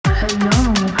Hello.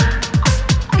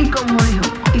 ¿Y cómo dijo?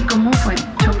 ¿Y cómo fue?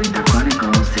 Chopita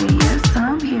Chronicles. Say yes,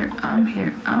 I'm here, I'm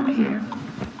here, I'm here.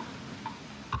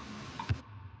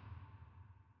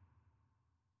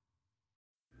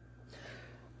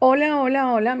 Hola,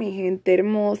 hola, hola, mi gente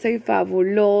hermosa y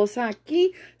fabulosa.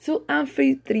 Aquí su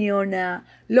anfitriona,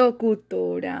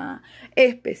 locutora,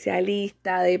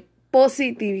 especialista de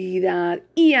positividad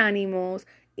y ánimos.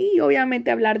 Y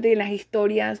obviamente hablar de las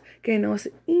historias que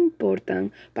nos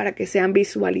importan para que sean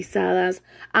visualizadas,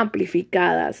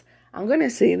 amplificadas. I'm gonna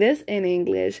say this in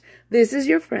English. This is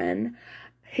your friend.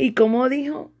 ¿Y cómo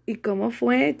dijo? ¿Y cómo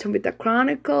fue? Chambita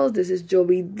Chronicles. This is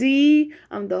Joey D.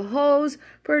 I'm the host,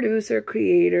 producer,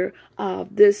 creator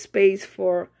of this space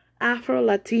for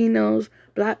Afro-Latinos,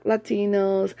 Black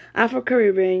Latinos,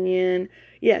 Afro-Caribbean.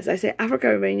 Yes, I say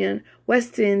Afro-Caribbean,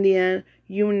 West Indian,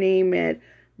 you name it.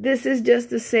 This is just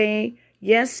to say,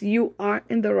 yes, you are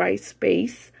in the right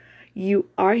space. You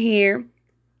are here.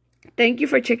 Thank you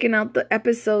for checking out the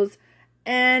episodes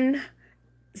and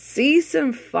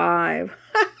Season 5.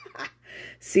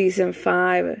 Season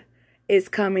 5 is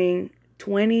coming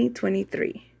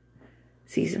 2023.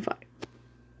 Season 5.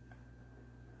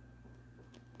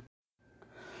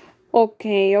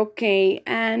 Okay.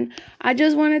 And I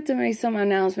just wanted to make some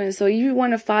announcements. So if you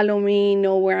want to follow me,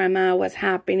 know where I'm at, what's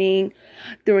happening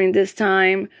during this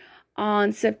time.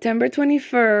 On September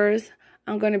 21st,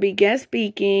 I'm going to be guest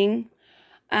speaking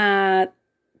at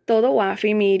Todo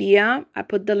Wafi Media. I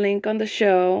put the link on the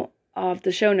show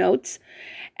notes.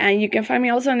 And you can find me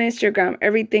also on Instagram.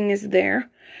 Everything is there.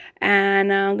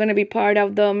 And I'm going to be part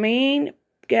of the main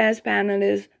guest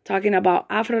panelist talking about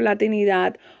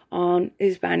Afro-Latinidad on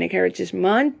Hispanic Heritage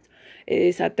Month.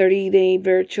 It's a 30-day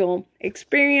virtual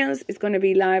experience. It's going to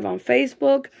be live on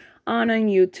Facebook and on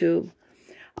YouTube.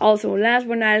 Also, last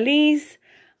but not least,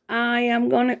 I am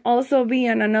going to also be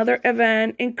on another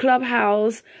event in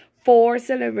Clubhouse for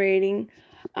celebrating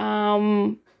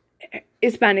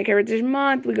Hispanic Heritage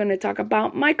Month. We're going to talk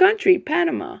about my country,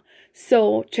 Panama.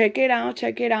 So check it out.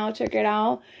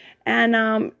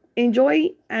 And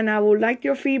enjoy. And I would like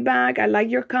your feedback. I like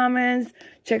your comments.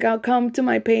 Come to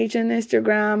my page on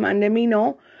Instagram and let me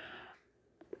know,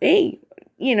 hey,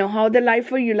 how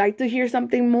delightful you like to hear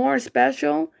something more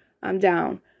special. I'm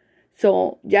down.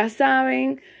 So, ya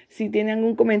saben, si tienen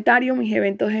algún comentario, mis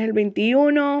eventos es el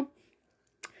 21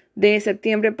 de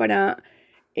septiembre para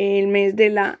el mes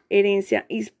de la herencia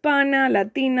hispana,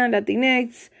 latina,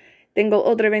 Latinx. Tengo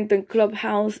otro evento en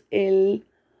Clubhouse el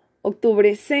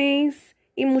octubre 6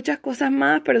 y muchas cosas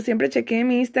más, pero siempre chequeen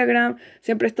mi Instagram,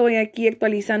 siempre estoy aquí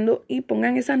actualizando y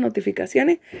pongan esas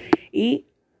notificaciones y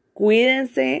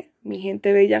cuídense, mi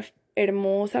gente bella,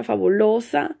 hermosa,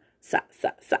 fabulosa,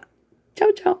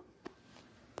 Chao.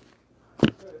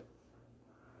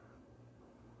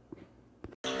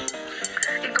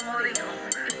 ¿Y cómo dijo?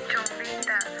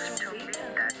 Chopita.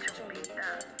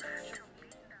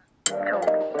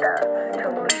 ¿Y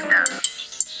cómo dijo?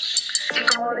 ¿Y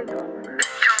cómo dijo?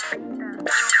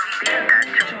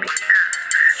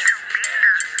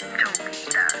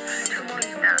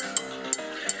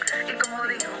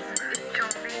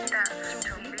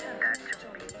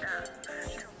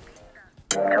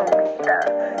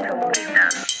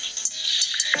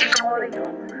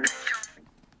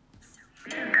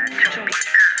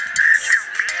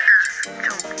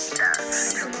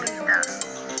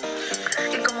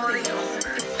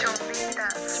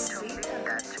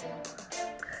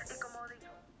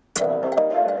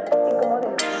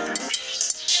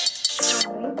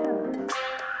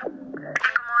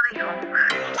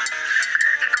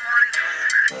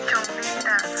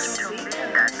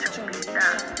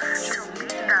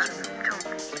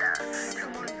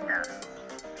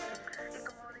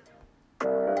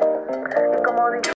 ¿Y cómo dijo?